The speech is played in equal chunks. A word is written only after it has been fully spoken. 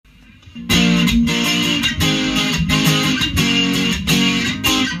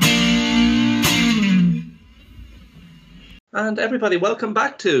And everybody, welcome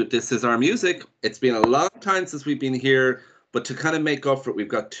back to This Is Our Music. It's been a long time since we've been here, but to kind of make up for it, we've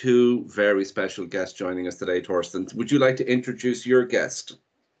got two very special guests joining us today. Torsten, would you like to introduce your guest?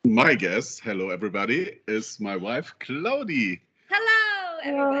 My guest, hello everybody, is my wife, Claudie.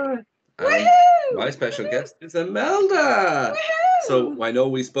 Hello, everybody. My special guest is Imelda. So I know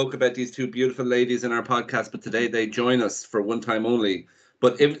we spoke about these two beautiful ladies in our podcast, but today they join us for one time only.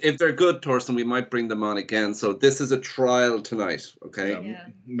 But if they're good, Torsten, we might bring them on again. So this is a trial tonight, okay? Yeah.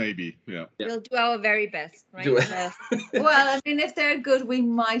 Maybe, yeah. We'll do our very best, right? Do it. Yes. Well, I mean, if they're good, we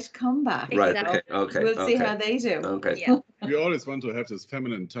might come back. Right, Exactly. okay. We'll see how they do. Okay. Yeah. We always want to have this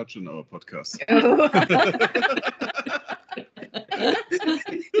feminine touch in our podcast.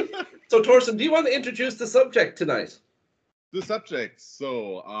 So Torsten, do you want to introduce the subject tonight? The subject,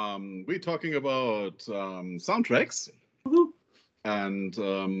 so we're talking about soundtracks. And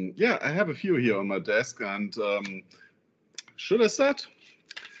yeah, I have a few here on my desk, and should I start?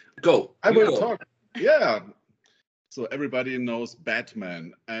 Go. I You will go. talk. Yeah. So everybody knows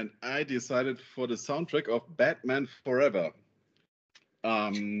Batman, and I decided for the soundtrack of Batman Forever.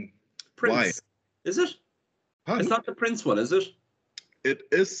 Prince. Why? Is it? Pardon? It's not the Prince one, is it? It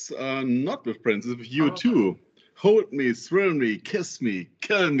is not with Prince, it's with U2. Hold me, thrill me, kiss me,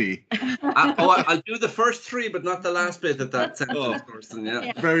 kill me. I'll do the first three, but not the last bit of that sentence, Oh. Torsten.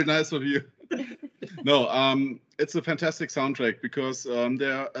 Yeah. Very nice of you. No, it's a fantastic soundtrack because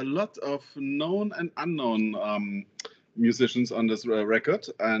there are a lot of known and unknown musicians on this record.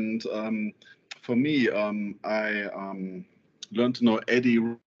 And for me, I learned to know Eddie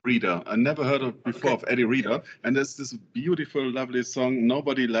Reader. I never heard of before of Eddie Reader. And there's this beautiful, lovely song,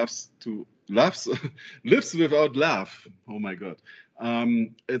 Nobody Lives Without Love. Oh my God.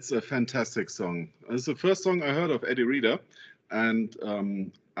 It's a fantastic song. It's the first song I heard of Eddie Reader.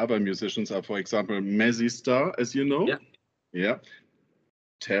 And other musicians are, for example, Mazzy Star, as you know. Yeah. Yeah.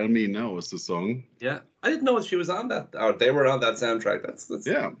 Tell Me Now is the song. Yeah. I didn't know she was on that, or they were on that soundtrack. That's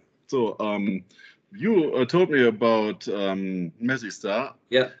Yeah. So you told me about Mazzy Star.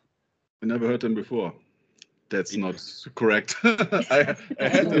 Yeah. I never heard them before. That's not correct. I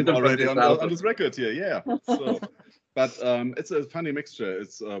had them already on this record here. Yeah. So, but it's a funny mixture.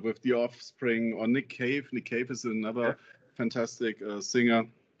 It's with The Offspring or Nick Cave. Nick Cave is another fantastic singer.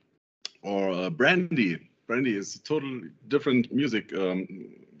 Or Brandy. Brandy is a totally different music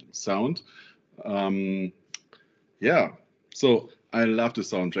sound. Yeah. So I love the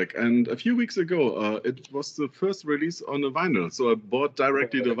soundtrack. And a few weeks ago, it was the first release on a vinyl. So I bought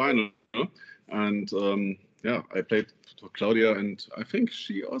directly the vinyl. And yeah, I played for Claudia, and I think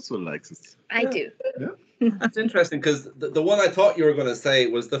she also likes it. I do. Yeah. That's interesting because the one I thought you were going to say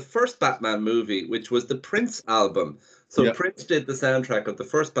was the first Batman movie, which was the Prince album. So Yeah. Prince did the soundtrack of the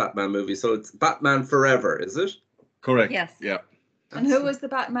first Batman movie. So it's Batman Forever, is it? Correct. Yes. Yeah. And who was the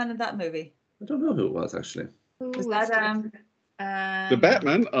Batman in that movie? I don't know who it was actually. Was that The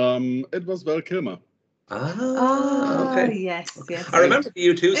Batman, it was Val Kilmer. Okay. yes, yes. I remember the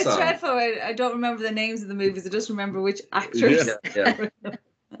U2 It's song. dreadful. I don't remember the names of the movies. I just remember which actors. Yeah.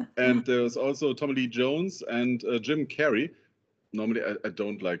 And there's also Tommy Lee Jones and Jim Carrey. Normally, I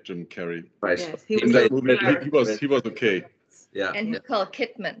don't like Jim Carrey. Right. Yes, he In was that a- movie, he was okay. Yeah. And Nicole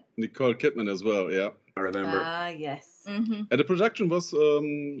Kidman. Nicole Kidman as well, yeah. I remember. yes. Mm-hmm. And the production was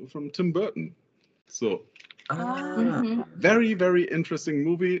from Tim Burton. So Mm-hmm. very, very interesting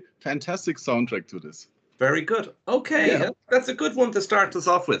movie. Fantastic soundtrack to this. Very good. Okay, Yeah. that's a good one to start us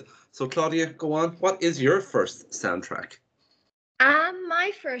off with. So Claudia, go on. What is your first soundtrack?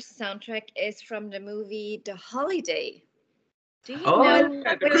 My first soundtrack is from the movie The Holiday. Do you Oh, know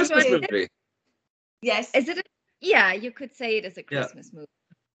yeah, the which Christmas one it is? movie. Yes. Is it? Yeah, you could say it is a Yeah. Christmas movie.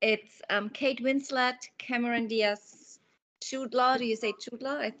 It's Kate Winslet, Cameron Diaz, Jude Law. Do you say Jude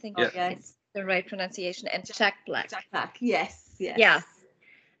Law? I think Yeah. Yes. it's the right pronunciation. And Jack Black. Jack Black. Yes. Yes. Yes.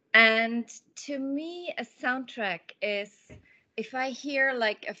 And to me, a soundtrack is if I hear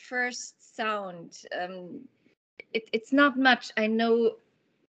like a first sound, it's not much. I know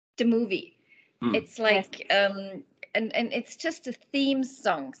the movie. Hmm. It's like and it's just a theme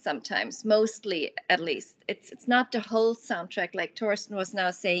song sometimes, mostly at least. It's not the whole soundtrack like Torsten was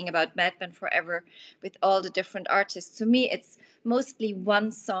now saying about Batman Forever with all the different artists. To me, it's mostly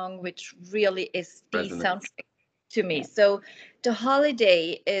one song which really is the Resonates. soundtrack to me. So The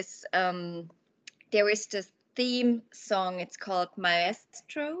Holiday is there is this theme song. It's called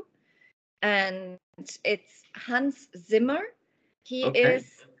Maestro, and it's Hans Zimmer. He Okay.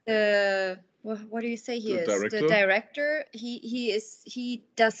 is the what do you say he The is? director? The director. He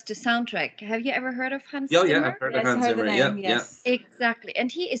does the soundtrack. Have you ever heard of Hans Yeah, Zimmer? yeah, I've heard Yes, of Hans I heard the Zimmer. name, Yeah, yes. Exactly.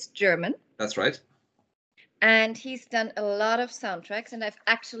 And he is German. that's right. And he's done a lot of soundtracks, and I've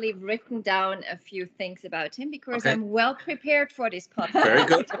actually written down a few things about him because Okay. I'm well prepared for this podcast. Very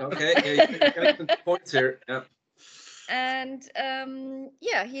good. Okay, yeah, you're getting some points here. Yeah. And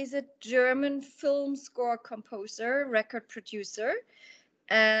yeah, he's a German film score composer, record producer,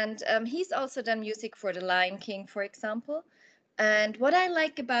 and he's also done music for The Lion King, for example. And what I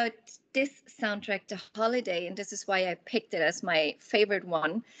like about this soundtrack, The Holiday, and this is why I picked it as my favorite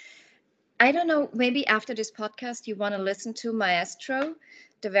one. I don't know, maybe after this podcast you want to listen to Maestro,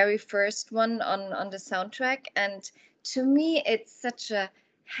 the very first one on the soundtrack. And to me, it's such a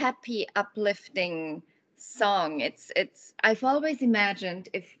happy, uplifting song. I've always imagined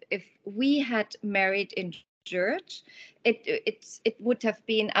if we had married in church, it would have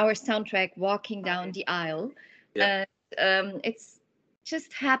been our soundtrack walking down the aisle. Yeah. And it's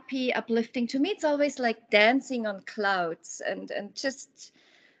just happy, uplifting. To me, it's always like dancing on clouds and just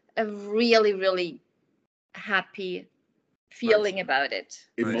a really, really happy feeling about it.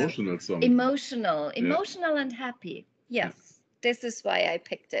 Emotional song. Emotional and happy. Yes, this is why I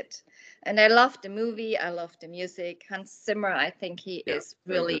picked it. And I love the movie. I love the music. Hans Zimmer, I think he is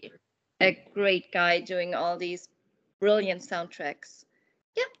really a great guy doing all these brilliant soundtracks.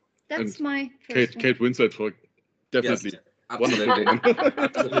 Yeah, that's And my first one. Kate Winslet for definitely. Yes, absolutely.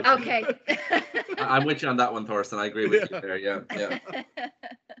 Absolutely. Okay. I'm with you on that one, Thorsten. I agree with you there. Yeah.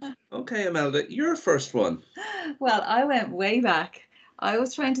 Okay, Imelda, your first one. Well, I went way back. I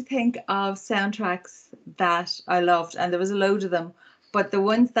was trying to think of soundtracks that I loved, and there was a load of them. But the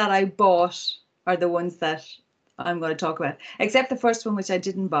ones that I bought are the ones that I'm going to talk about. Except the first one, which I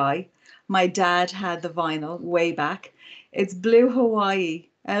didn't buy. My dad had the vinyl way back. It's Blue Hawaii,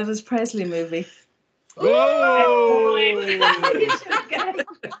 Elvis Presley movie. Whoa!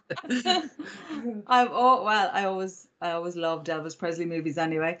 I always loved Elvis Presley movies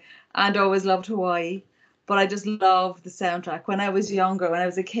anyway, and always loved Hawaii. But I just love the soundtrack. When I was younger, when I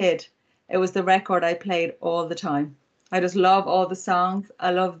was a kid, it was the record I played all the time. I just love all the songs.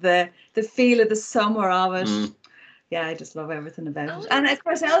 I love the feel of the summer of it. Mm. Yeah, I just love everything about it. And of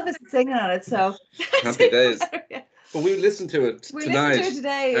course, Elvis is singing on it, so Happy days. Yeah. Well, we listened to it We tonight. listened to it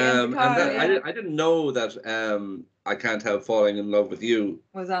today in the car. And I didn't know that I Can't Help Falling in Love with You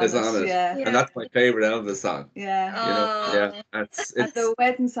was is on it. Yeah. And that's my favorite Elvis song. Yeah. You know, yeah. And the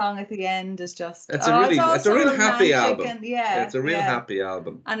wedding song at the end is just. It's a real happy album. And, it's a real happy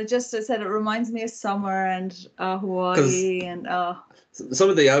album. And it said it reminds me of summer and Hawaii and some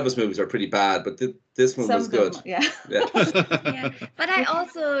of the Elvis movies are pretty bad, but this one was good. Yeah. Yeah. But I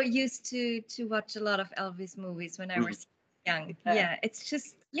also used to watch a lot of Elvis movies when I was young. Yeah, it's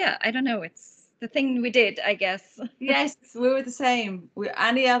just I don't know. It's the thing we did, I guess. Yes, we were the same.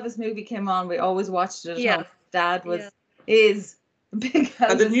 Any Elvis movie came on, we always watched it at home. Dad is a big Elvis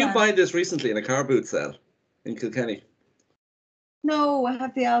And didn't you fan. buy this recently in a car boot sale in Kilkenny? No, I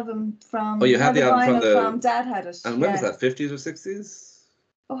have the album from. Oh, you had the album from Dad had it. And when was that? 50s or 60s?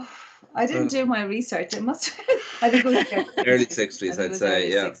 Oh, I didn't do my research. It must. I think it was early 60s, I'd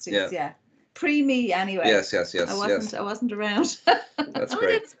say. Early 60s, yeah. Pre me, anyway. Yes. I wasn't around. That's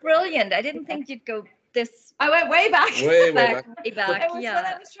great. That's brilliant. I didn't think you'd go this. I went way back. Way back. Way back. It was what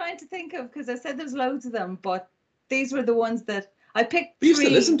I was trying to think of, because I said there's loads of them, but these were the ones that I picked. You used to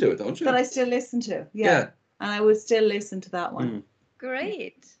listen to it, don't you? That I still listen to. Yeah. And I would still listen to that one.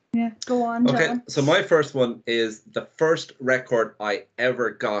 Great. Yeah. Go on, John. Okay, so my first one is the first record I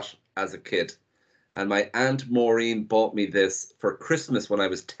ever got as a kid. And my Aunt Maureen bought me this for Christmas when I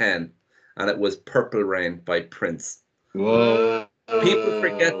was 10. And it was Purple Rain by Prince. Whoa. People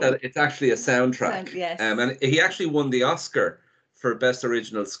forget that it's actually a soundtrack. Yes. And he actually won the Oscar for Best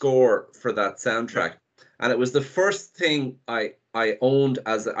Original Score for that soundtrack. And it was the first thing I owned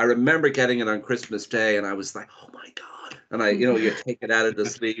I remember getting it on Christmas Day, and I was like, oh my God. And you take it out of the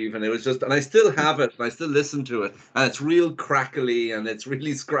sleeve, and it was just, and I still have it, and I still listen to it, and it's real crackly, and it's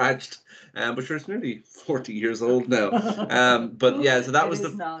really scratched. But sure, it's nearly 40 years old now. But yeah, so that was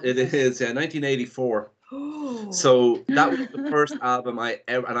 1984. So that was the first album I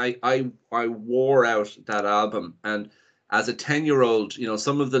ever, and I wore out that album. And as a 10-year-old,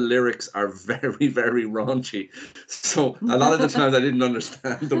 some of the lyrics are very, very raunchy. So a lot of the times I didn't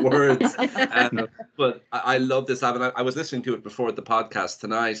understand the words. But I love this album. I was listening to it before the podcast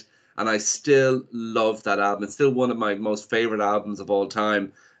tonight, and I still love that album. It's still one of my most favorite albums of all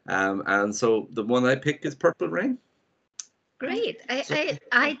time. And so the one I pick is Purple Rain. Great.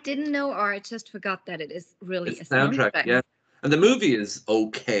 I didn't know, or I just forgot that it is really It's a soundtrack. Yeah. And the movie is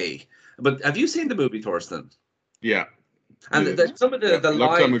okay. But have you seen the movie, Torsten? Yeah. And Yes. some of the Yeah,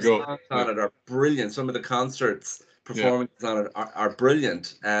 long time live ago. songs on Yeah. it are brilliant. Some of the concerts performances on it are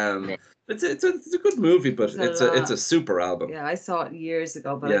brilliant. Yeah. It's a good movie, but it's a super album. Yeah, I saw it years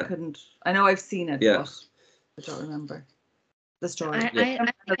ago, but Yeah. I couldn't. I know I've seen it, Yeah. but I don't remember the story. I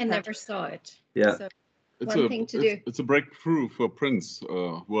think I never saw it. Yeah. So It's one thing to do. It's a breakthrough for Prince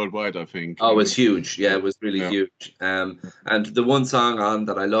worldwide, I think. Oh, it was huge. Yeah, it was really Yeah. huge. And the one song on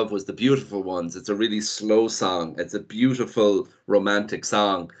that I love was The Beautiful Ones. It's a really slow song. It's a beautiful romantic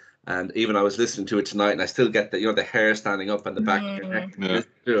song. And even I was listening to it tonight, and I still get the hair standing up on the back of your neck. Yeah.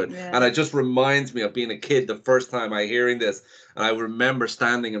 Listen to it. Yeah. And it just reminds me of being a kid the first time I hearing this. And I remember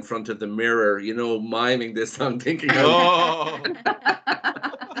standing in front of the mirror, miming this song, thinking Oh,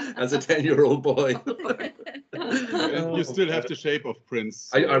 as a 10-year-old boy. you still have the shape of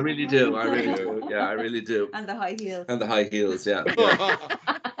Prince. I really do. I really do. Yeah, I really do. And the high heels. And the high heels, yeah.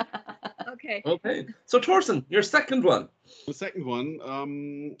 Okay. Okay. So, Torsten, your second one. The second one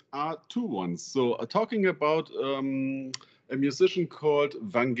are two ones. So talking about a musician called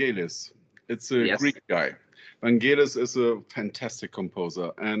Vangelis. It's a Yes. Greek guy. Vangelis is a fantastic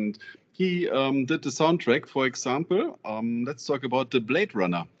composer, and he did the soundtrack. For example, let's talk about the Blade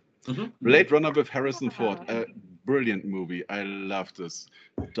Runner. Mhm. Blade Runner with Harrison Ford. A brilliant movie. I love this.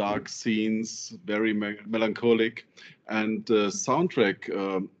 Dark scenes, very melancholic, and the soundtrack.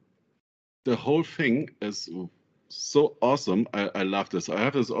 The whole thing is so awesome. I love this. I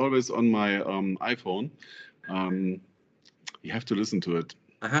have this always on my iPhone. You have to listen to it.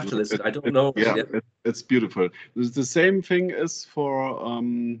 I have to listen. I don't know. Yeah, it's beautiful. The same thing is for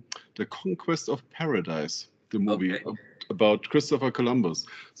The Conquest of Paradise, the movie Okay. about Christopher Columbus.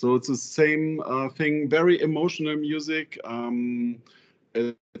 So it's the same thing, very emotional music.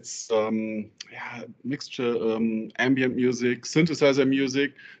 It's mixture ambient music, synthesizer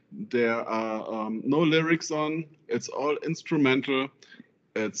music. There are no lyrics on. It's all instrumental.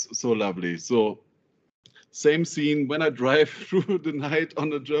 It's so lovely. So same scene when I drive through the night on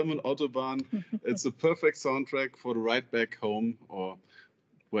the German Autobahn. It's a perfect soundtrack for the ride back home or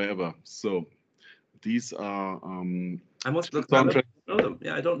wherever. So these are I must look. soundtrack. I don't know them.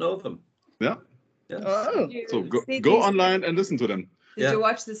 Yeah, I don't know them. Yeah. Yeah. Oh. So go See, go these- online and listen to them. Did Yeah. you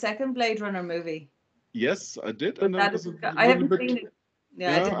watch the second Blade Runner movie? Yes, I did, But and I that was is, a I haven't little bit. seen it.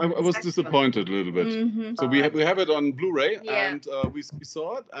 Yeah, didn't I see the was second one. disappointed a little bit. Mhm. So we have it on Blu-ray, Yeah. and we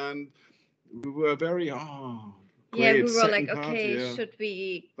saw it, and we were very Yeah, great. we were like, second part, okay, yeah. should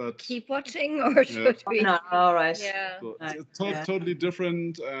we But keep watching or should we? No, all right. Yeah. so Right, it's yeah. totally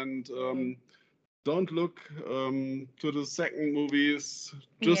different, and don't look to the second movies.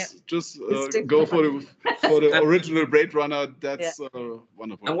 Just stick go with for the original Blade Runner. That's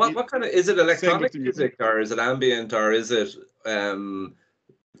wonderful. And what kind of is it? Electronic the music, or is it ambient, or is it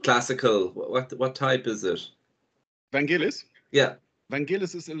classical? What type is it? Vangelis? Yeah.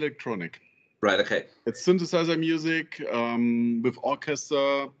 Vangelis is electronic. Right. Okay. It's synthesizer music with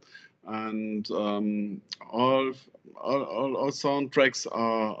orchestra, and all soundtracks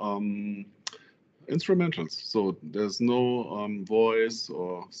are instrumentals. So there's no voice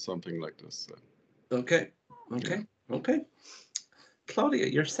or something like this. Okay. Okay. Okay. Claudia,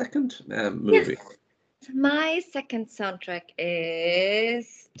 your second movie. My second soundtrack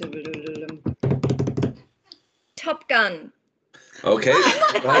is Top Gun. Okay.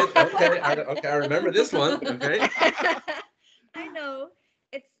 Right. Okay. I remember this one. Okay. I know.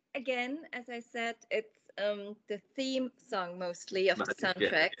 It's again, as I said, it's the theme song mostly of the Magic, yeah.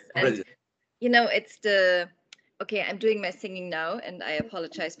 soundtracks. And Brilliant. it's the okay, I'm doing my singing now and I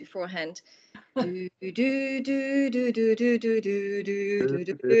apologize beforehand. Do, do, do, do, do, do, do, do, do, do,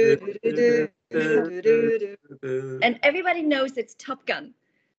 do, do, do, do, do. And everybody knows it's Top Gun.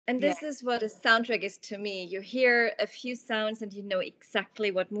 And this is what a soundtrack is to me. You hear a few sounds and you know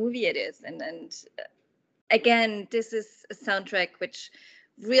exactly what movie it is. And again, this is a soundtrack which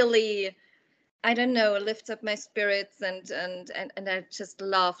really, I don't know, lifts up my spirits and I just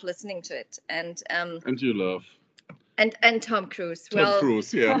love listening to it. And you love and Tom Cruise. Tom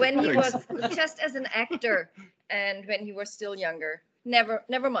Cruise, yeah. When he Thanks. was just as an actor and when he was still younger.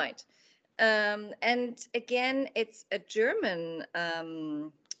 Never mind. And again, it's a German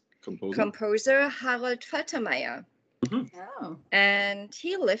composer, Harold Faltermeyer. Oh. And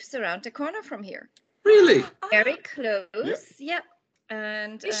he lives around the corner from here. Really? Very close. Yep.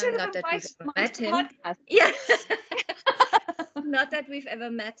 And You should not have that we've invited him ever onto met the him. podcast. Yeah. Not that we've ever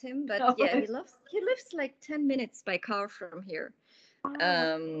met him, but No. yeah, he lives like 10 minutes by car from here.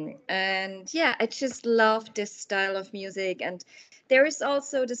 And yeah, I just love this style of music. And there is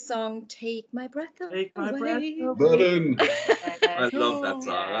also the song "Take My Breath Away." Take my breath away. Button. I love that Yes,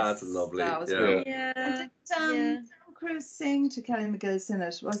 song. That's lovely. that was Yeah. great. Yeah, And yeah. did Tom Cruise sing to Kelly McGillis in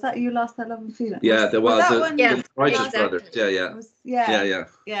it? Was that You Lost That Love and Feeling? Yeah, there was that a one? Yeah, the Righteous exactly. Brothers. Yeah, yeah. Yeah,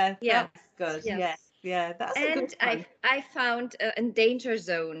 Yeah. Yeah. that's good. Yes. Yeah, that's a And good one. I found in Danger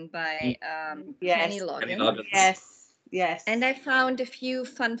Zone by Kenny Yes. Kenny Loggins. Loggins. Yes. And I found a few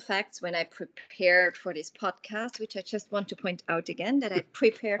fun facts when I prepared for this podcast, which I just want to point out again that I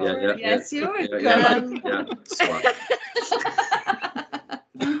prepared Yeah, for yeah, it. Yes, you were yeah, good. yeah. Swat.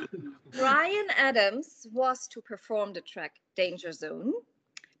 Brian Adams was to perform the track Danger Zone,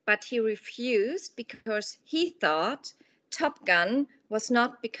 but he refused because he thought Top Gun was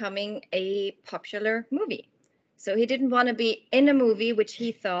not becoming a popular movie. So he didn't want to be in a movie which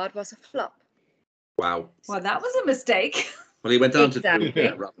he thought was a flop. Wow. Well, that was a mistake. Well, he went on to Exactly.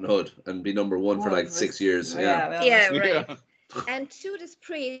 do Robin Hood and be number one for like 6 years. Yeah. Yeah, right. Yeah. And Judas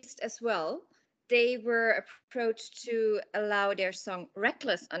Priest as well. They were approached to allow their song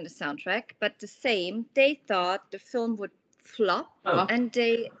Reckless on the soundtrack, but the same, they thought the film would flop Oh. and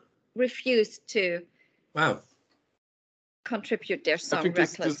they refused to Wow. contribute their I song think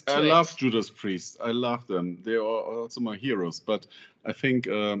Reckless I to it. love Judas Priest. I love them. They are also my heroes. But I think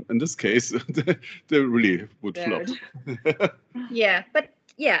in this case, they really would flop. Yeah, but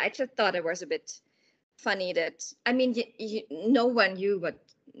yeah, I just thought it was a bit funny that, I mean, no one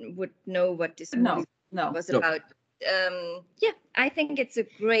would know what this movie No. was No. about. Yeah, I think it's a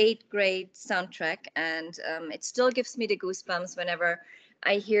great soundtrack, and it still gives me the goosebumps whenever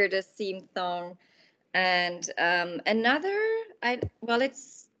I hear the theme song. And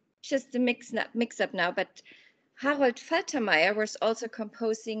it's just a mix up now, but Harold Faltermeyer was also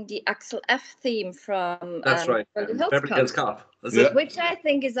composing the Axel F theme from That's right. Beverly Hills Beverly Cop. Hills Cop. That's Yeah. it. Which I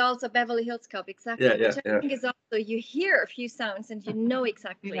think is also Beverly Hills Cop, exactly. Yeah, Which I think is also, you hear a few sounds and you know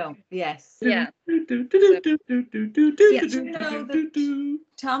exactly. Yes. Yeah. Did you know that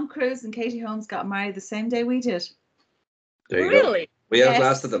Tom Cruise and Katie Holmes got married the same day we did? There you Really? go. We Yes.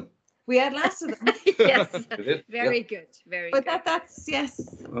 outlasted them. We had last of them. Yes. We did. Very good. Very But good. that's yes.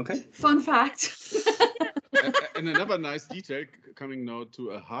 Okay. Fun fact. And another nice detail, coming now to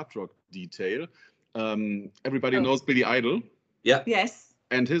a hard rock detail. Everybody knows Billy Idol. Yeah. Yes.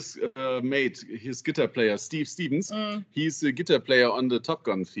 And his mate, his guitar player, Steve Stevens, Mm. he's the guitar player on the Top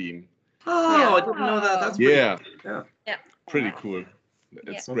Gun theme. Oh, I didn't know that. That's pretty Yeah. Yeah. Yeah. Pretty cool.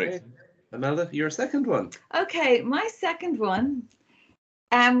 It's great. Okay. Imelda, your second one. Okay, my second one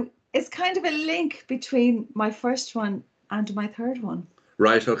is kind of a link between my first one and my third one.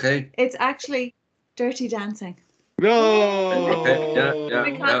 Right, okay. It's actually Dirty Dancing. No. Okay, yeah.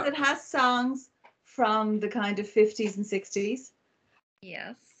 Because it has songs from the kind of 50s and 60s,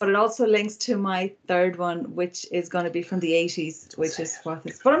 Yes. but it also links to my third one, which is going to be from the 80s, which is what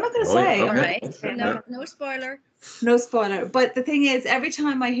this. But I'm not going to Oh, yeah, say. All okay. right. No spoiler. No spoiler. But the thing is, every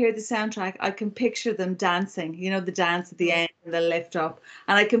time I hear the soundtrack, I can picture them dancing. You know, the dance at the end and the lift up,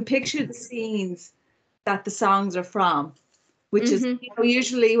 and I can picture the scenes that the songs are from, which is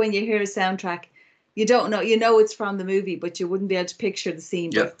usually when you hear a soundtrack, you don't know. You know it's from the movie, but you wouldn't be able to picture the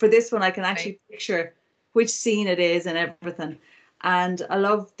scene. Yeah. But for this one, I can actually picture which scene it is and everything. And I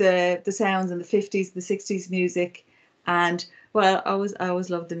love the sounds in the 50s, the 60s music, and well, I always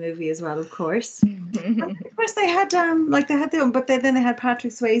loved the movie as well, of course. And of course, they had but then they had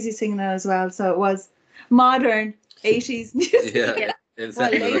Patrick Swayze singing it as well. So it was modern 80s music. Yeah. In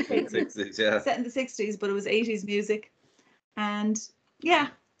Well, the late 60s, yeah. Set in the 60s, but it was 80s music. And yeah,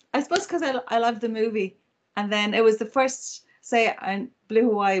 I suppose because I loved the movie. And then it was the first, and Blue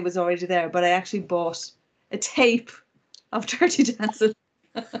Hawaii was already there, but I actually bought a tape of Dirty Dancing.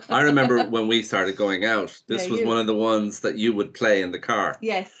 I remember when we started going out, this Yeah, was you. one of the ones that you would play in the car.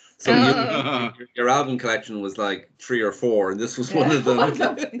 Yes. So Oh. your album collection was like 3 or 4, and this was one of them.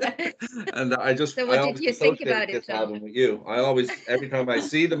 And I So what I did always you think associate about it, this John? album with you. I always, every time I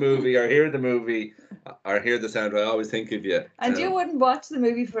see the movie or hear the movie or hear the sound, I always think of you. And you wouldn't watch the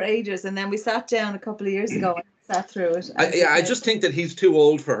movie for ages. And then we sat down a couple of years ago and sat through it. and I said, just think that he's too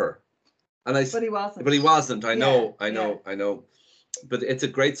old for her. And But he wasn't. But he wasn't. I know. Yeah, I know. But it's a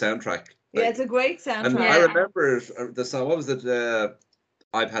great soundtrack. Yeah, it's a great soundtrack. And Yeah. I remember the song. What was it?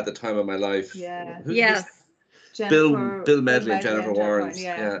 I've had the time of my life. Yeah. Yes. Bill Medley and Jennifer Warnes.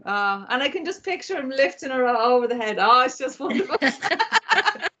 Yeah. And I can just picture him lifting her over the head. Oh, it's just wonderful.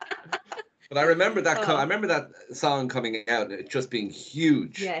 But I remember that. Oh. I remember that song coming out and it just being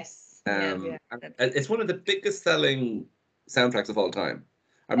huge. Yes. And it's one of the biggest selling soundtracks of all time.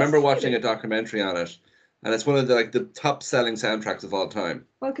 I remember watching a documentary on it, and it's one of the top selling soundtracks of all time.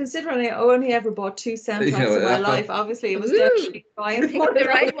 Well, considering I only ever bought 2 soundtracks in my life, obviously it was Woo! definitely buying Pick the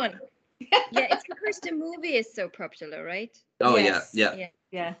right one. Yeah, it's because the movie is so popular, right? Oh Yes. yeah.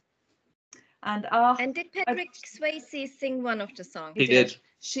 Yeah. And And did Patrick Swayze sing one of the songs? He did.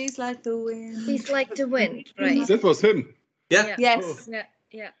 She's like the wind. He's like the wind, right? That was him. Yeah. Yes.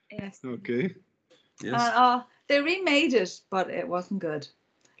 Yeah. Okay. Yes. They remade it, but it wasn't good.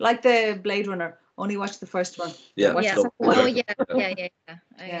 Like the Blade Runner. Only watched the first one. Yeah. Watch Yeah. the second one. Oh yeah.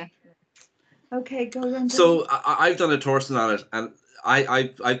 Yeah. Okay, go on. So I've done a Torsten on it, and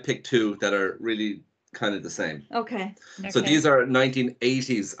I picked 2 that are really kind of the same. Okay. So these are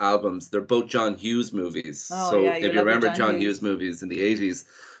 1980s albums. They're both John Hughes movies. Oh, so yeah, if you love your remember John John Hughes. Hughes movies in the 80s.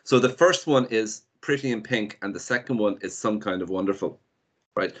 So the first one is Pretty in Pink, and the second one is Some Kind of Wonderful.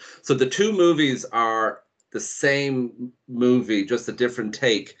 Right. So the 2 movies are the same movie, just a different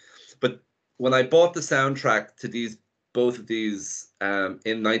take. But when I bought the soundtrack to both of these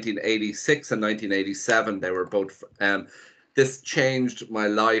in 1986 and 1987, they were both. This changed my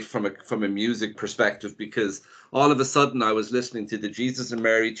life from a music perspective, because all of a sudden I was listening to the Jesus and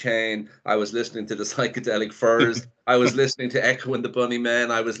Mary Chain, I was listening to the Psychedelic Furs, I was listening to Echo and the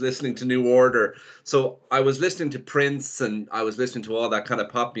Bunnymen, I was listening to New Order. So I was listening to Prince, and I was listening to all that kind of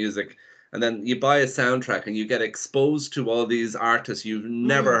pop music. And then you buy a soundtrack and you get exposed to all these artists you've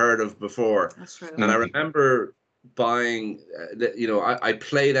never heard of before. That's true. And I remember buying, I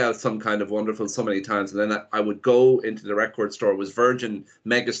played out Some Kind of Wonderful so many times, and then I would go into the record store. It was Virgin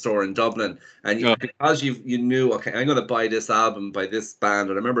Megastore in Dublin, and because you knew, okay, I'm going to buy this album by this band.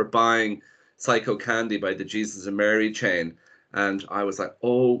 And I remember buying Psycho Candy by the Jesus and Mary Chain, and I was like,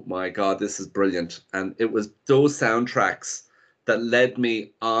 oh my God, this is brilliant. And it was those soundtracks that led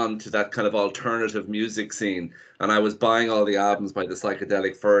me on to that kind of alternative music scene. And I was buying all the albums by the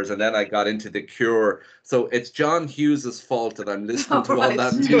Psychedelic Furs, and then I got into The Cure. So it's John Hughes's fault that I'm listening to all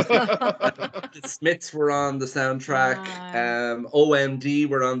that music. The Smiths were on the soundtrack. OMD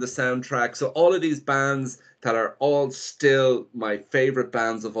were on the soundtrack. So all of these bands that are all still my favorite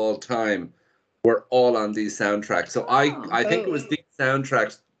bands of all time were all on these soundtracks. So I think it was these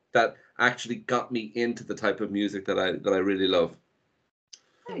soundtracks that actually got me into the type of music that I really love.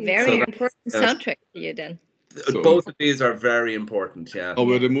 Very important soundtrack for you then. Both of these are very important, yeah. How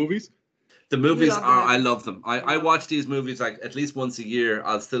were the movies? The movies I love them. I watch these movies like at least once a year.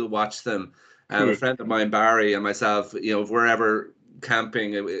 I'll still watch them. A friend of mine, Barry, and myself, if we're ever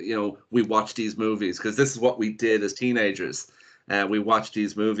camping, we watch these movies, because this is what we did as teenagers. We watched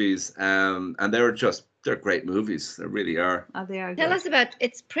these movies, and they're great movies. They really are. Oh, they are. Tell us about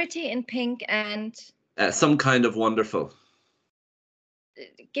It's Pretty in Pink and Some Kind of Wonderful.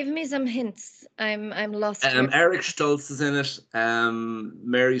 Give me some hints. I'm lost. Eric Stoltz is in it.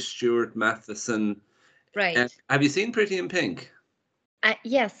 Mary Stuart Matheson. Right. Have you seen Pretty in Pink?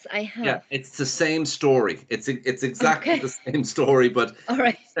 Yes, I have. Yeah, it's the same story. It's exactly the same story, but all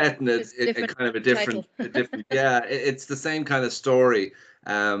right, set in a kind of a different. Yeah, it's the same kind of story.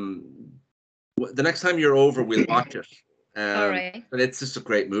 The next time you're over, we'll watch it. All right. But it's just a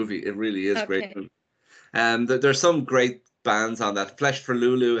great movie. It really is a great movie. There's some great bands on that. Flesh for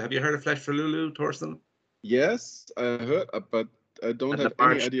Lulu. Have you heard of Flesh for Lulu, Torsten? Yes, I heard, but I don't have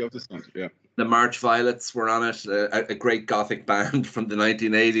any idea of the song. Yeah. The March Violets were on it, a great gothic band from the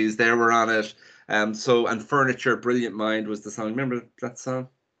 1980s. They were on it. And Furniture, Brilliant Mind was the song. Remember that song?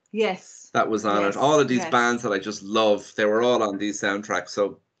 Yes. That was on it. All of these bands that I just love, they were all on these soundtracks.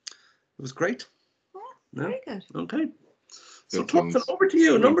 So it was great. Very good. Okay. So Torsten, over to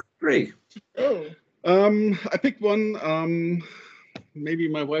you, number 3. Oh. I picked one. Maybe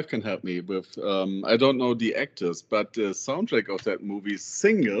my wife can help me with. I don't know the actors, but the soundtrack of that movie,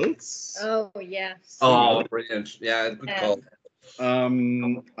 Singles. Oh yeah. Oh, brilliant! Yeah, good call.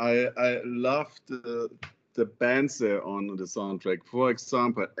 I loved the bands there on the soundtrack. For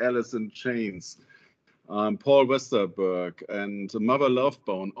example, Alice in Chains, Paul Westerberg, and Mother Love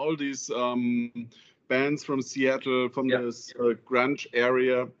Bone. All these bands from Seattle, from this grunge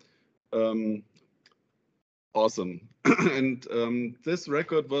area. Awesome. And this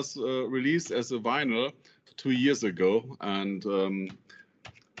record was released as a vinyl 2 years ago, and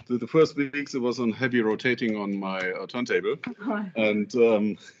the first weeks it was on heavy rotating on my turntable. And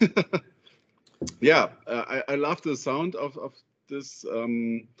I love the sound of this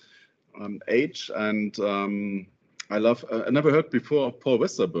age, and I never heard before of Paul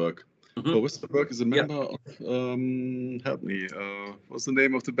Westerberg. Paul Westerberg is a member of, help me, what's the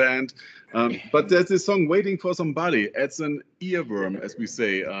name of the band? But there's this song, Waiting for Somebody. It's an earworm, as we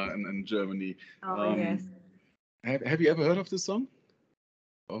say in Germany. Oh, yes. Have you ever heard of this song?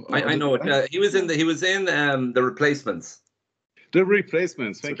 I know it. He was in the Replacements. The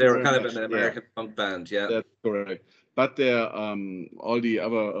Replacements. So Thank they you were very kind much. of an American punk band. Yeah. That's correct. But they're all the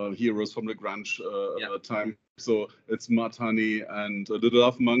other heroes from the grunge time. So it's Mudhoney and The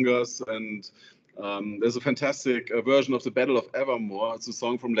Love Mongers, and there's a fantastic version of the Battle of Evermore. It's a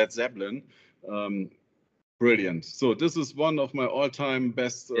song from Led Zeppelin. Brilliant. So this is one of my all-time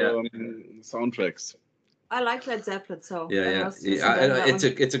best soundtracks. I like Led Zeppelin, so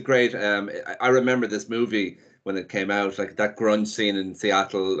It's a great. I remember this movie when it came out, like that grunge scene in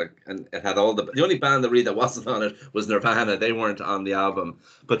Seattle, like, and it had all the only band that really wasn't on it was Nirvana. They weren't on the album,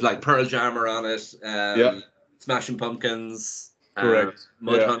 but like Pearl Jam are on it. Smashing Pumpkins, correct.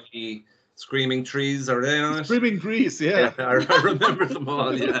 Mudhoney, Screaming Trees, are they on it? Screaming Trees, yeah. I remember them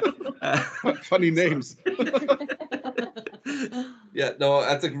all. Yeah. Funny names. Yeah, no,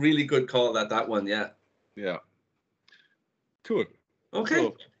 that's a really good call. That one, yeah. Yeah. Cool. Okay.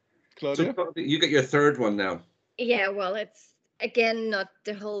 So, Claudia? So you get your third one now. Yeah, well, it's again not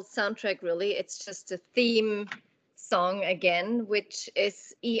the whole soundtrack really. It's just a theme song again, which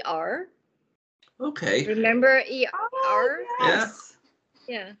is ER. Okay. Remember ER? Oh, yes.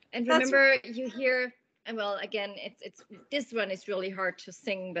 Yeah. And That's remember you hear, and well, again, it's this one is really hard to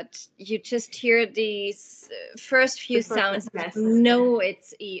sing, but you just hear these first few sounds, you know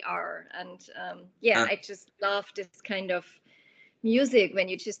it's ER, and I just love this kind of music when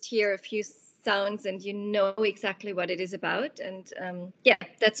you just hear a few sounds and you know exactly what it is about, and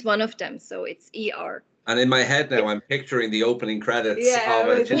that's one of them. So it's ER. And in my head now, I'm picturing the opening credits of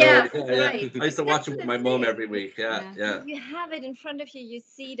it. Right. I used to watch it with my mum every week. Yeah. You have it in front of you. You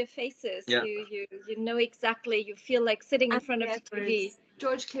see the faces. Yeah. You know exactly. You feel like sitting in front of the TV.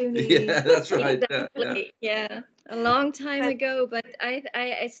 George Clooney. Yeah, that's right. Exactly. Yeah. A long time ago, but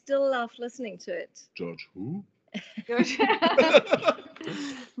I still love listening to it. George who? George.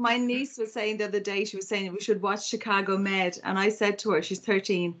 My niece was saying the other day, she was saying we should watch Chicago Med, and I said to her, she's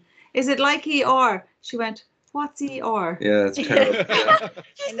 13, is it like ER? She went, what's ER? Yeah, it's terrible. Yeah.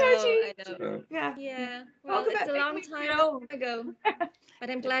 I know. Yeah. Yeah. Well, it's a long time ago, but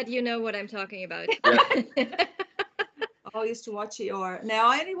I'm glad you know what I'm talking about. Yeah. I used to watch ER. Now,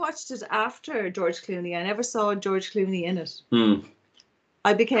 I only watched it after George Clooney. I never saw George Clooney in it.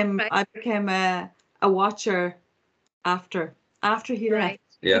 I became a watcher after he left.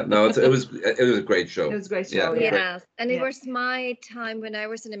 Yeah, no, it was a great show. It was a great show. Yeah. And it was my time when I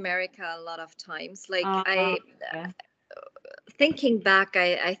was in America a lot of times. Like thinking back,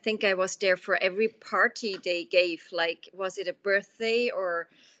 I think I was there for every party they gave. Like, was it a birthday or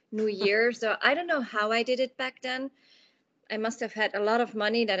New Year? So I don't know how I did it back then. I must have had a lot of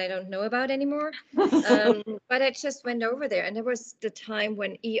money that I don't know about anymore. But I just went over there, and it was the time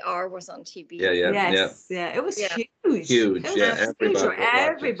when ER was on TV. Yeah. It was huge. Huge. It was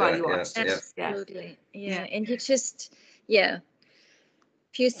everybody watched it. Absolutely. Yeah. And you just,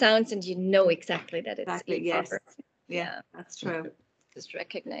 few sounds, and you know exactly that it's ER. Yes. Yeah, that's true. Just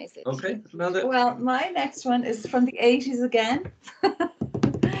recognize it. Okay. Well, my next one is from the 80s again.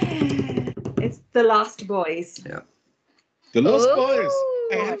 It's The Lost Boys. Yeah. The Lost Boys.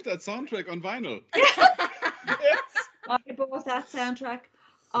 I have that soundtrack on vinyl. Yes. I bought that soundtrack.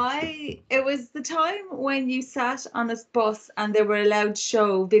 It was the time when you sat on a bus and they were allowed to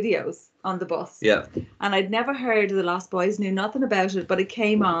show videos on the bus. Yeah. And I'd never heard of The Lost Boys, knew nothing about it, but it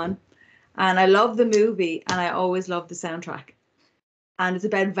came on, and I loved the movie, and I always loved the soundtrack. And it's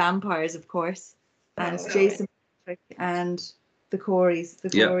about vampires, of course. And it's Jason Patric and the Coreys. The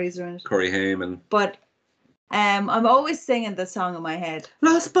Coreys are in it. Corey Haim and. But I'm always singing the song in my head.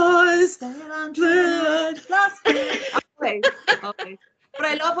 Lost Boys. Lost Boys. Always. But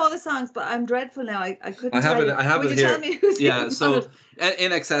I love all the songs. But I'm dreadful now. I couldn't. I have it here. Tell me who's so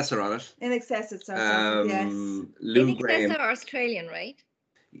In Excess are on it. In Excess, it's yes. Lou Graham. are Australian, right?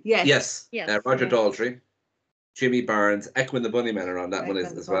 Yes. Roger Daltrey, Jimmy Barnes, Equin the Bunnymen are on that one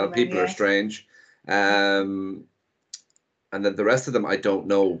as well. People Are Strange, and then the rest of them I don't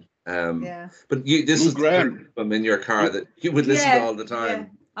know. But this is Graham in your car that you would listen to all the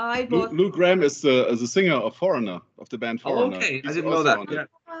time. I bought Lou Graham is the singer of Foreigner, of the band Foreigner. Oh, okay, I didn't know that. Yeah.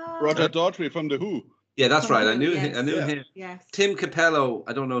 Roger Daltrey from The Who. Yeah, that's right. I knew him. Yes. Tim Capello.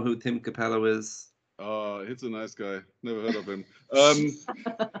 I don't know who Tim Capello is. He's a nice guy. Never heard of him.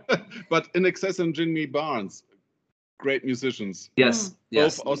 But In Excess and Jimmy Barnes, great musicians. Yes.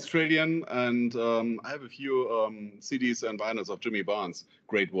 Both Australian, and I have a few CDs and vinyls of Jimmy Barnes.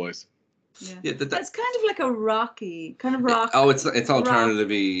 Great voice. Yeah, that's kind of like a rocky, kind of rock. Oh, it's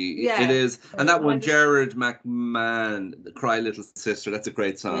alternative-y. Yeah. It is. And that one, Gerard McMahon, Cry Little Sister, that's a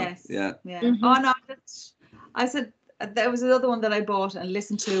great song. Yes. Yeah. Mm-hmm. Oh, no, I said, There was another one that I bought and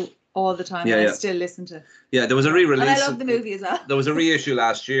listened to all the time. Yeah, and yeah. I still listen to. Yeah, there was a re-release. And I love the movie as well. There was a reissue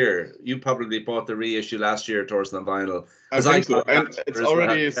last year. You probably bought the reissue last year, Torsten, on vinyl. I 'Cause think so. got And last it's year as well.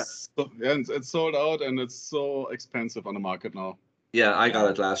 already Yeah. it's sold out, and it's so expensive on the market now. Yeah, I got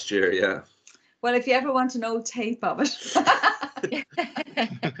it last year. Yeah. Well, if you ever want an old tape of it.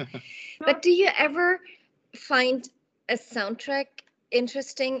 But do you ever find a soundtrack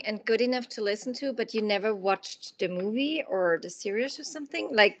interesting and good enough to listen to, but you never watched the movie or the series or something?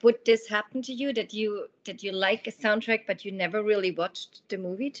 Like, would this happen to you that you like a soundtrack but you never really watched the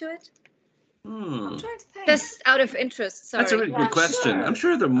movie to it? I'm trying to think. Just out of interest. Sorry. That's a really good question. sure. I'm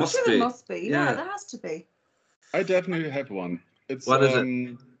sure there must be. There must be. Yeah, Yeah. there has to be. I definitely have one. It's What is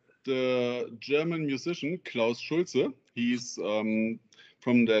it? The German musician Klaus Schulze. He's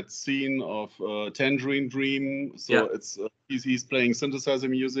from that scene of Tangerine Dream. So Yeah. it's he's playing synthesizer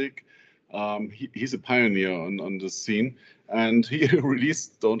music. He's a pioneer on this scene, and he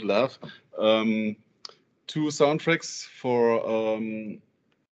released, don't laugh, 2 soundtracks for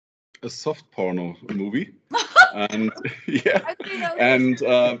a soft porno movie. And yeah, How do you know and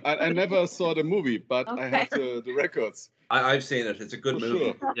I never saw the movie, but I have the records. I've seen it. It's a good For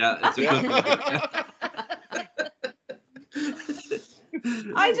movie. sure. Yeah, it's a good movie.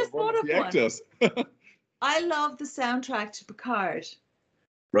 I just One thought of the one. actors. I love the soundtrack to Picard,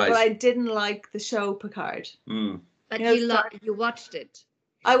 Right. but I didn't like the show Picard. Mm. But You know, you watched it.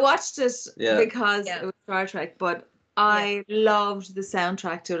 I watched it Yeah. because Yeah. it was Star Trek, but I loved the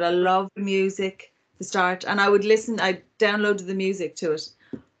soundtrack to it. I loved the music, the start, and I would listen. I downloaded the music to it,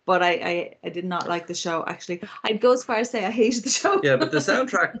 but I did not like the show. Actually, I'd go as far as say I hated the show. Yeah, but the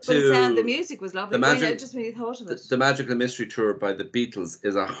soundtrack But to the music was lovely. the magic- just when you thought of it. the Magical Mystery Tour by the Beatles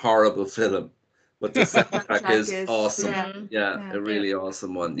is a horrible film, but the soundtrack is awesome. Yeah. Mhm. Yeah, Yeah. a really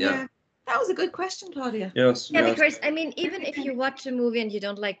awesome one. Yeah. That was a good question, Claudia. Yes. Yeah, yes. because I mean, even if you watch a movie and you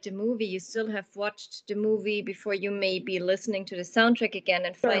don't like the movie, you still have watched the movie before you may be listening to the soundtrack again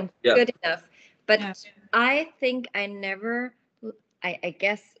and find it Yeah. good enough. But Yeah. I think I never, I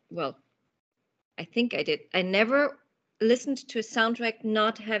guess, well, I think I did. I never listened to a soundtrack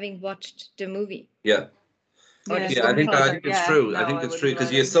not having watched the movie. Yeah. Or the Yeah, I think it's Yeah, true. I no, think I it's true wouldn't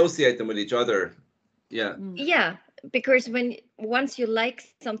because you either. associate them with each other. Yeah. Yeah, because once you like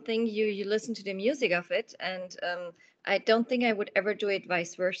something, you listen to the music of it, and I don't think I would ever do it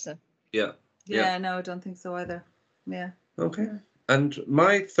vice versa. Yeah. Yeah, no, I don't think so either. Yeah. Okay. And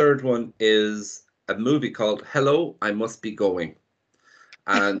my third one is a movie called Hello, I Must Be Going.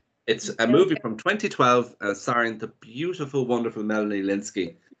 And it's a movie from 2012 starring the beautiful, wonderful Melanie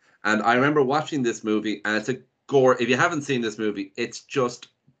Linsky. And I remember watching this movie, and it's a if you haven't seen this movie, it's just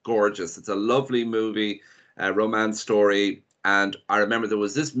gorgeous. It's a lovely movie, a romance story. And I remember there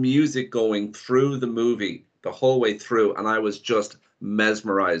was this music going through the movie the whole way through, and I was just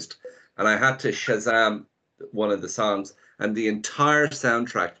mesmerized. And I had to Shazam one of the songs, and the entire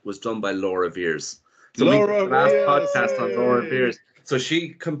soundtrack was done by Laura Veers. So we did the last podcast on Laura Veers. So she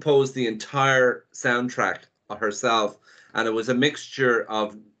composed the entire soundtrack herself, and it was a mixture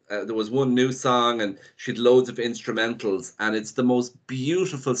of there was one new song, and she had loads of instrumentals, and it's the most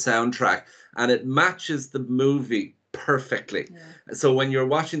beautiful soundtrack, and it matches the movie perfectly. Yeah. So when you're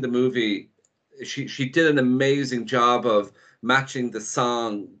watching the movie, she did an amazing job of matching the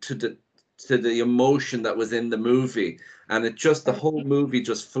song to the emotion that was in the movie, and it just the whole movie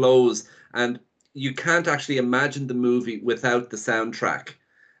just flows, and you can't actually imagine the movie without the soundtrack.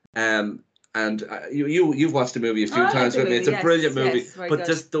 And you've watched the movie a few I like times the with me. It's a movie, brilliant yes, movie, yes, very but good.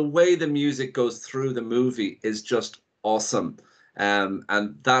 just the way the music goes through the movie is just awesome. And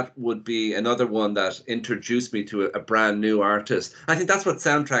that would be another one that introduced me to a brand new artist. I think that's what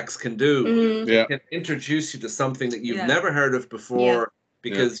soundtracks can do. Mm. Yeah. Can introduce you to something that you've Yeah. never heard of before. Yeah.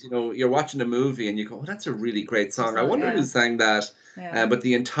 Because you're watching a movie and you go, oh, that's a really great song. I Song, wonder yeah. who sang that. Yeah. But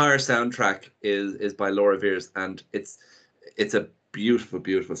the entire soundtrack is by Laura Veers, and it's a beautiful,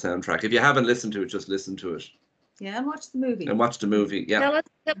 beautiful soundtrack. If you haven't listened to it, just listen to it Yeah, and watch the movie. and watch the movie. Yeah. Tell us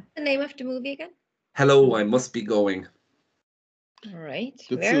the name of the movie again. Hello, I Must Be Going. All right,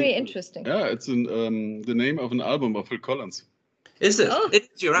 That's very a- interesting. Yeah, it's the name of an album of Phil Collins. Is it? Oh.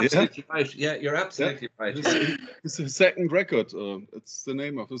 You're absolutely right. Yeah, you're absolutely right. It's his second record. It's the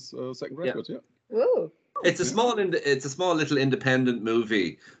name of his second record. Yeah. Whoa. It's a small little independent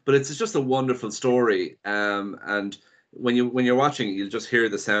movie, but it's just a wonderful story. And when you're watching it, you'll just hear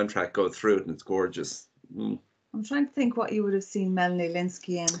the soundtrack go through it, and it's gorgeous. Mm. I'm trying to think what you would have seen Melanie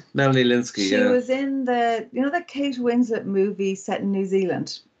Linsky in. Melanie Linsky, She yeah. was in the Kate Winslet movie set in New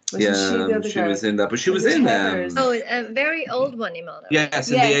Zealand. Wasn't she the other she girl? was in that, but she was Was it in Heathers? Oh, a very old one, Imelda. right? yes,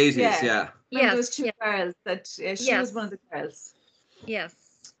 in Yes, the 80s, yeah. yeah. Remember those Yes, two yes, girls that she was one of the girls. yes.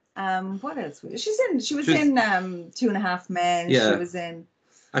 What else? She was She was- in 2.5 Men. She Yeah. was in.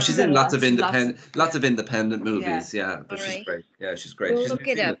 She's Oh, in lots of lots- independent, lots yeah. of independent movies, yeah. But she's Alright. great. Yeah, she's great. We'll She's look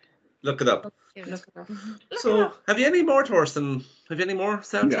it seen up. Look it up. Look it up. Mhm. So, have you any more, Torsten? Have you any more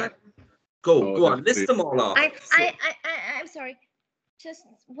soundtrack? Go Oh, on, list definitely. them all off. I'm sorry. Just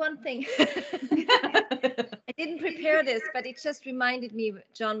one thing. I didn't prepare this, but it just reminded me,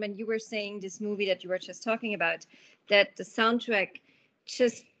 John, when you were saying this movie that you were just talking about, that the soundtrack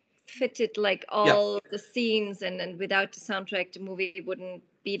just fitted like all the scenes, and without the soundtrack, the movie wouldn't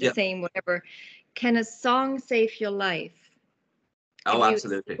be the Yeah. same, whatever. Can a song save your life? Oh, Have you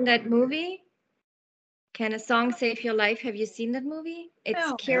absolutely. seen that movie? Can a song save your life? Have you seen that movie? It's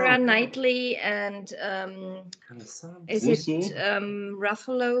No. Keira No. Knightley and Kind of song. is Russo? it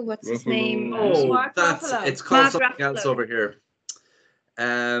Ruffalo? What's his Ruffalo. name? Oh, Mark that's Ruffalo. it's called Mark something else Ruffalo. over here.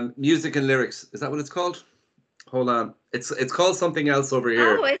 Music and lyrics. Is that what it's called? Hold on. It's called something else over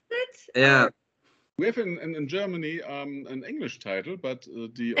here. Oh, is it? Yeah. We have in Germany an English title, but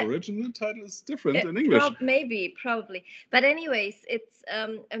the original title is different Eh, in English. Probably. But anyways, it's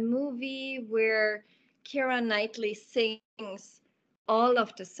a movie where Keira Knightley sings all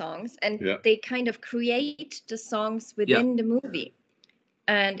of the songs, and Yeah. they kind of create the songs within the movie.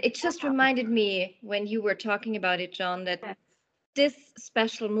 And it just reminded me when you were talking about it, John, that Yes. this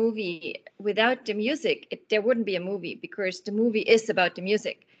special movie, without the music, there wouldn't be a movie, because the movie is about the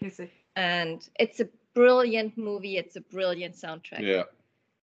music. Music. And it's a brilliant movie. It's a brilliant soundtrack. Yeah.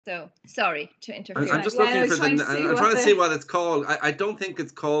 So sorry to interfere. I'm just Yeah, I looking was for trying to see I'm what trying to the- see what it's called. I don't think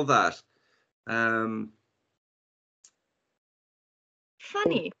it's called that.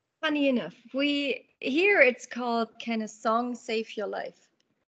 Funny enough, here it's called "Can a Song Save Your Life?"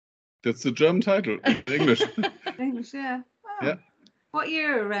 That's the German title in English. English, yeah. Oh. Yeah. What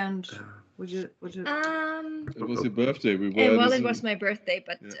year around would you? It was your birthday. We were. Well, it listening- was my birthday,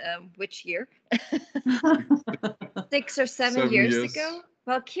 but Yeah. which year? Yeah. 6 or 7 7 years years. ago.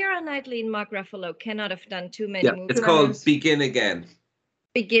 Well, Keira Knightley and Mark Ruffalo cannot have done too many Yeah, movies. it's called Right. Begin Again.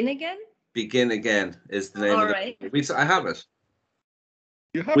 Begin Again. Begin Again is the name All of right. it. I have it.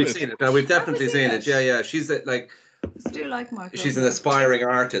 You have We've it. seen it. We've definitely seen seen it. it. Yeah. She's like I do like Mark. she's an Ruffalo. aspiring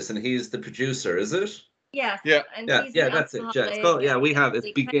artist, and he's the producer. Is it? Yes. Yeah. And Yeah, he's yeah, an that's it. Yeah, it's alcoholic, called. Yeah, and we have it. It's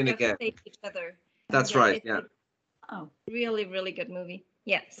they Begin kind of Again. save each other. That's Yeah, right. it's Yeah. a Oh, really, really good movie.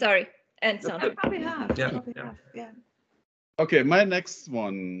 Yeah. Sorry. And Okay. I soundtrack. probably have. Yeah, Probably yeah. have, yeah. Okay, my next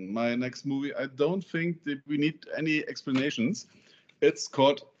movie, I don't think that we need any explanations. It's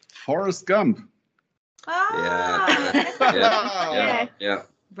called Forrest Gump. Ah, Yeah.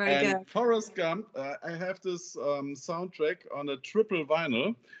 very And good. Forrest Gump, I have this soundtrack on a triple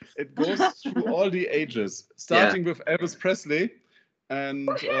vinyl. It goes through all the ages, starting with Elvis Presley and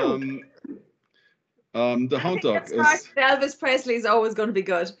the Hound Dog is Elvis Presley is always going to be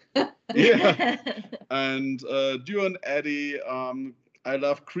good. yeah, and Duane Eddy. I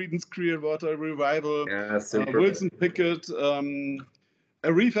love Creedence Clearwater Revival. Yeah, super. Wilson Pickett,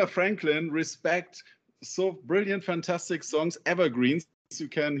 Aretha Franklin, Respect. So brilliant, fantastic songs, evergreens. You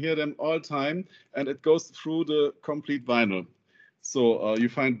can hear them all time, and it goes through the complete vinyl. So you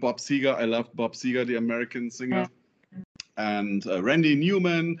find Bob Seger. I love Bob Seger, the American singer, and Randy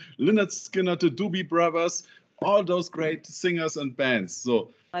Newman, Lynyrd Skynyrd, the Doobie Brothers, all those great singers and bands.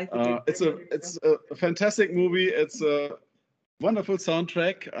 So it's a fantastic movie. It's a wonderful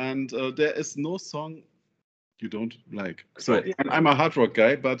soundtrack, and there is no song you don't like. So Right. and I'm a hard rock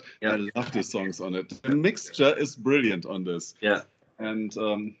guy, but Yeah. I love the songs on it. The mixture is brilliant on this. Yeah. And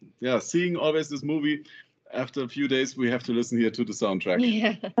seeing always this movie, after a few days, we have to listen here to the soundtrack.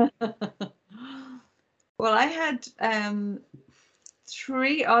 Yeah. Well, I had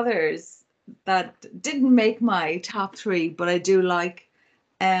 3 others that didn't make my top 3, but I do like.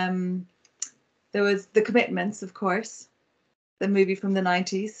 There was The Commitments, of course, the movie from the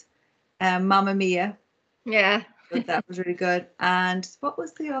 90s. Mamma Mia, Yeah. that was really good. And what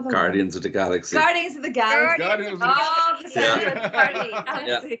was the other Guardians of the Galaxy. one? Guardians of the Galaxy. Guardians of the Oh, the Galaxy. Sound Yeah.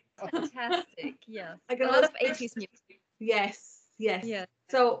 Galaxy. Fantastic. Yeah. I A can lot of always- 80s music. Yes. Yeah.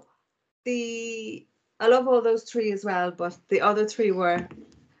 So I love all those 3 as well, but the other 3 were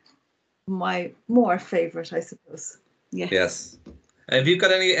my more favorite, I suppose. Yeah. Yes. Have you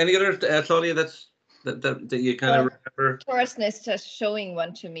got any other Claudia that you kind of remember? Thorsten is just showing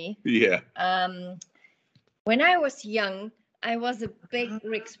one to me. Yeah. When I was young, I was a big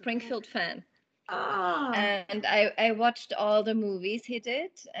Rick Springfield fan. Ah. And I watched all the movies he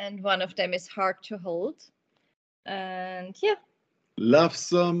did, and one of them is Hard to Hold. And yeah, Love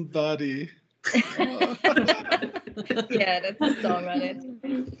somebody. Yeah, that's the song on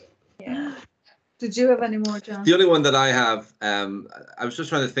it. Yeah. Did you have any more, John? The only one that I have, I was just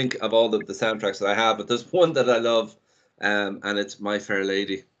trying to think of all the soundtracks that I have, but there's one that I love, and it's My Fair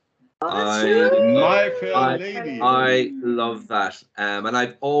Lady. that's I true. My Fair I- Lady. I love that, and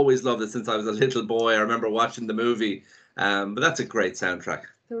I've always loved it since I was a little boy. I remember watching the movie, but that's a great soundtrack.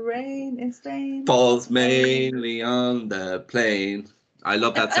 The rain in Spain. Falls mainly on the plain. I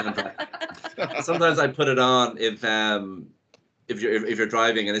love that soundtrack. Sometimes I put it on if you're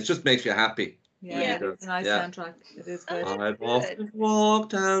driving, and it just makes you happy. Yeah, Yeah. it's a nice Yeah. soundtrack. It is good. Oh, I've good. often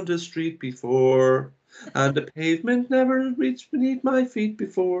walked down the street before, and the pavement never reached beneath my feet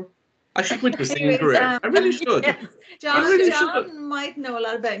before. I should win the singing Anyways, career. I really should. Yes. John, I really John might know a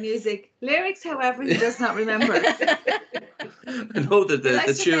lot about music. Lyrics, however, he does not remember. I know the He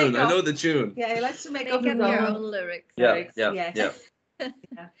likes to tune. make I know up. the tune. Yeah, he likes to make Make up up his your own. own lyrics. Yeah, Lyrics, yeah, yes.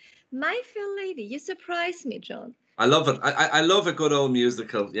 yeah. My Fair Lady, you surprise me, John. I love it. I love a good old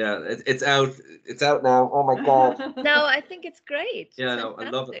musical. Yeah, it's out. It's out now. Oh my god. No, I think it's great. Yeah, no, I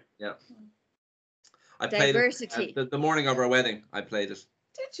love it. Fantastic. Yeah. I played Diversity. it the morning of our wedding. I played it.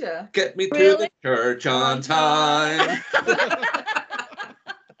 Did you? Get me to Really? the church on time.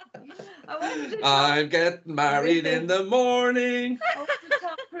 I wonder did I'm getting married in the morning. did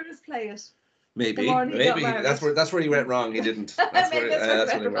Tom Cruise play it? Maybe, morning he got maybe married. that's where he went wrong. He didn't. That's Maybe where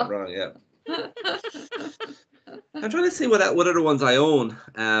that's that's where where he he went went wrong. Yeah. I'm trying to see what other ones I own.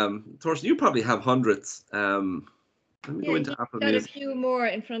 Thorsten, you probably have hundreds. Let me go Yeah, into he's Apple got a Music. few more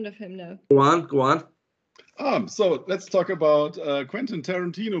in front of him now. Go on, go on. So let's talk about Quentin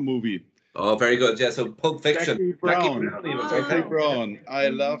Tarantino movie. Oh, very good. Yeah, so Pulp Fiction. Jackie Brown. even. Oh. Jackie Okay. Brown. I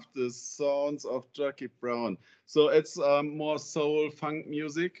love the sounds of Jackie Brown. So it's more soul funk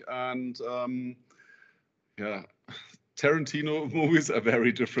music, and yeah, Tarantino movies are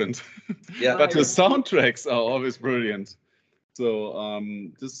very different. Yeah. But the soundtracks are always brilliant. So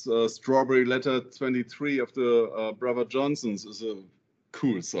this Strawberry Letter 23 of the Brother Johnsons is a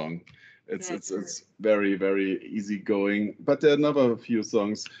cool song. It's very, very easygoing. But there are another few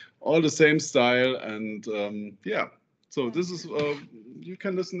songs, all the same style, and yeah. So this is you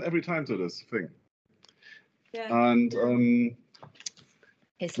can listen every time to this thing. Yeah. And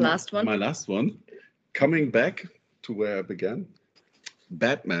His last one. my last one, coming back to where I began,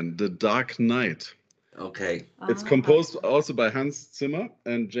 Batman: The Dark Knight. Okay. It's Ah. composed also by Hans Zimmer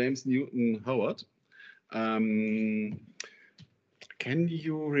and James Newton Howard. Can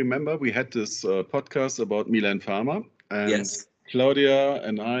you remember we had this podcast about Milan Farmer? And Yes. Claudia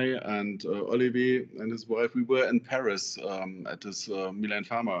and I and Olivier and his wife, we were in Paris at this Milan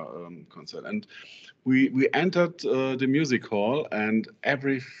Farmer concert. And we entered the music hall, and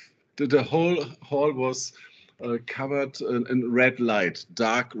the whole hall was covered in red light,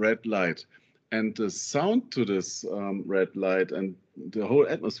 dark red light. And the sound to this red light and the whole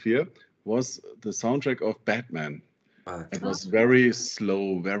atmosphere was the soundtrack of Batman. It was very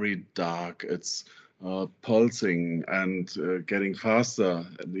slow, very dark. It's pulsing and getting faster.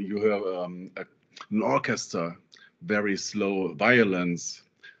 And you hear an orchestra, very slow, violence.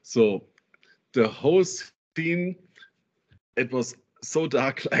 So the whole scene, it was so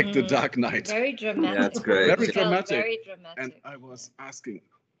dark, like the Dark Knight. Very dramatic. Yeah, it's great. Very It felt dramatic. Very dramatic. And I was asking,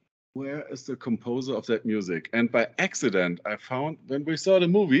 where is the composer of that music? And by accident, I found, when we saw the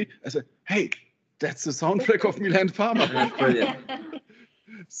movie, I said, hey, that's the soundtrack of Milan Farmer. That's brilliant.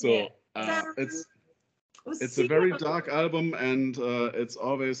 So Yeah. it's a very dark album, and it's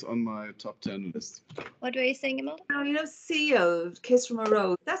always on my top 10 list. What were you saying, Imelda? Now, you know, Seal, Kiss from a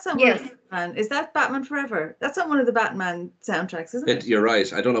Rose. That's on Yes. one of the Batman. Is that Batman Forever? That's on one of the Batman soundtracks, isn't it? You're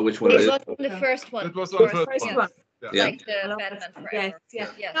right. I don't know which one it It is. was the first one. That was The on first first one. one. Yeah. Like the I love Batman that. Forever. Yes, yeah.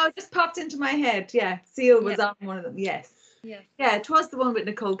 Yes. No, it just popped into my head. Yeah, Seal was Yeah. on one of them. Yes. Yeah. Yeah, it was the one with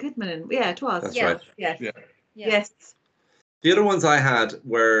Nicole Kidman in. Yeah, it was. That's Yeah. right. Yes. Yeah. Yeah. Yes. The other ones I had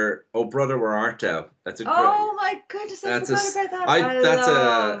were "Oh Brother, Where Art Thou?" That's a great. Oh my goodness, I That's a forgot about that. that's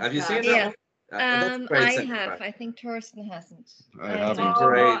love a. Have you that. seen Yeah. that? That's a great I soundtrack. have. I think Torsten hasn't. I It's a haven't.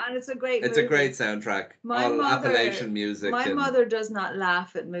 great- and it's a great It's a movie. great soundtrack. My All mother- Appalachian music. My and- mother does not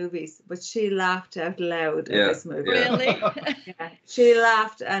laugh at movies, but she laughed out loud Yeah, at this movie. yeah. Really? Yeah, she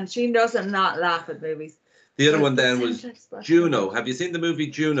laughed, and she doesn't not laugh at movies. The other But one the then was soundtrack's special. Juno. Have you seen the movie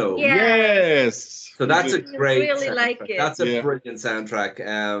Juno? Yeah. Yes. So that's a I great. really soundtrack. like it. That's a Yeah. brilliant soundtrack.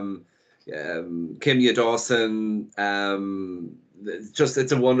 Kimya Dawson.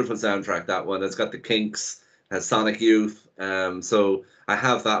 It's a wonderful soundtrack. That one. It's got the Kinks, has Sonic Youth. So I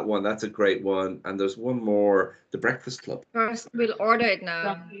have that one. That's a great one. And there's one more, The Breakfast Club. First, we'll order it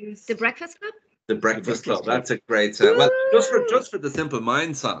now. The Breakfast Club? The Breakfast Club. Club. That's a great song. Well, just for the Simple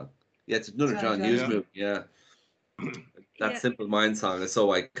Minds song. Yeah, it's another John Hughes movie. Yeah. That Simple Minds song is so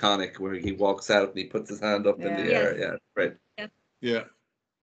iconic, where he walks out and he puts his hand up in the air. Yeah, great. Yeah.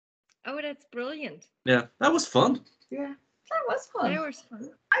 Oh, that's brilliant. Yeah, that was fun. Yeah, that was fun. That was fun.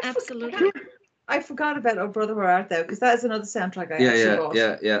 I Absolutely. I forgot about Oh Brother Where Art Thou, because that is another soundtrack I actually bought.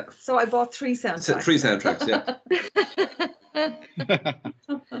 Yeah. So I bought 3 soundtracks. 3 soundtracks, yeah.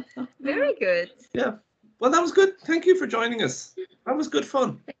 Very good. Yeah. Well, that was good. Thank you for joining us. That was good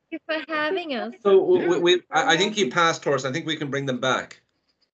fun. Thank you for having us. So I think you passed, Torsten. I think we can bring them back.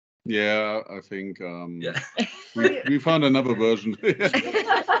 Yeah, I think Yeah. we found another version.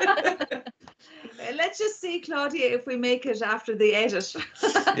 Let's just see, Claudia, if we make it after the edit.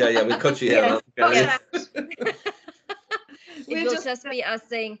 Yeah, we'll cut you out. Yeah. We'll It will just be us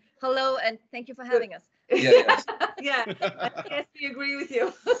saying hello and thank you for having us. Yeah. Yeah, yes, we agree with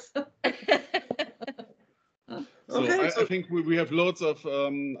you. So Okay, I think we have loads of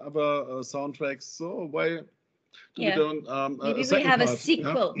other soundtracks. So why we don't Maybe we second have a part?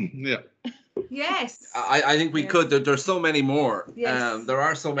 sequel. Yeah. Yes. I think we could. There's so many more. Yes. There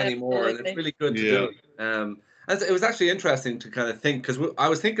are so many more, and it's really good to do. It was actually interesting to kind of think, because I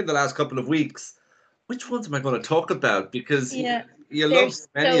was thinking the last couple of weeks, which ones am I going to talk about? Because you love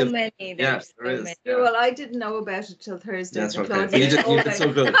many so of them. many. There's there so is. many. Yeah. Well, I didn't know about it till Thursday. That's so okay. Claudia You did told so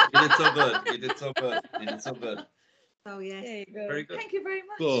me. good. You did so good. You did so good. You did so good. Oh, yes. There you go. Very good. Thank you very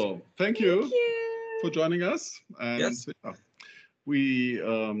much. So thank you Thank you. for joining us, and Yes. we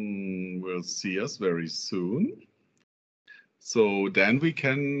will see us very soon. So then we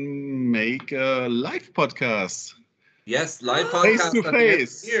can make a live podcast. Yes, live Face podcast to at the end of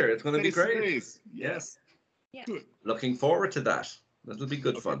face. the year. It's going to be Face to great. face. Yes. Yeah. Good. Looking forward to that. That'll be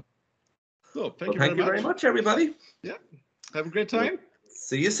good Okay. fun. So Thank you very much, everybody. Have a great time.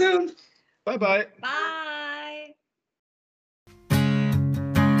 See you soon. Bye bye. Bye.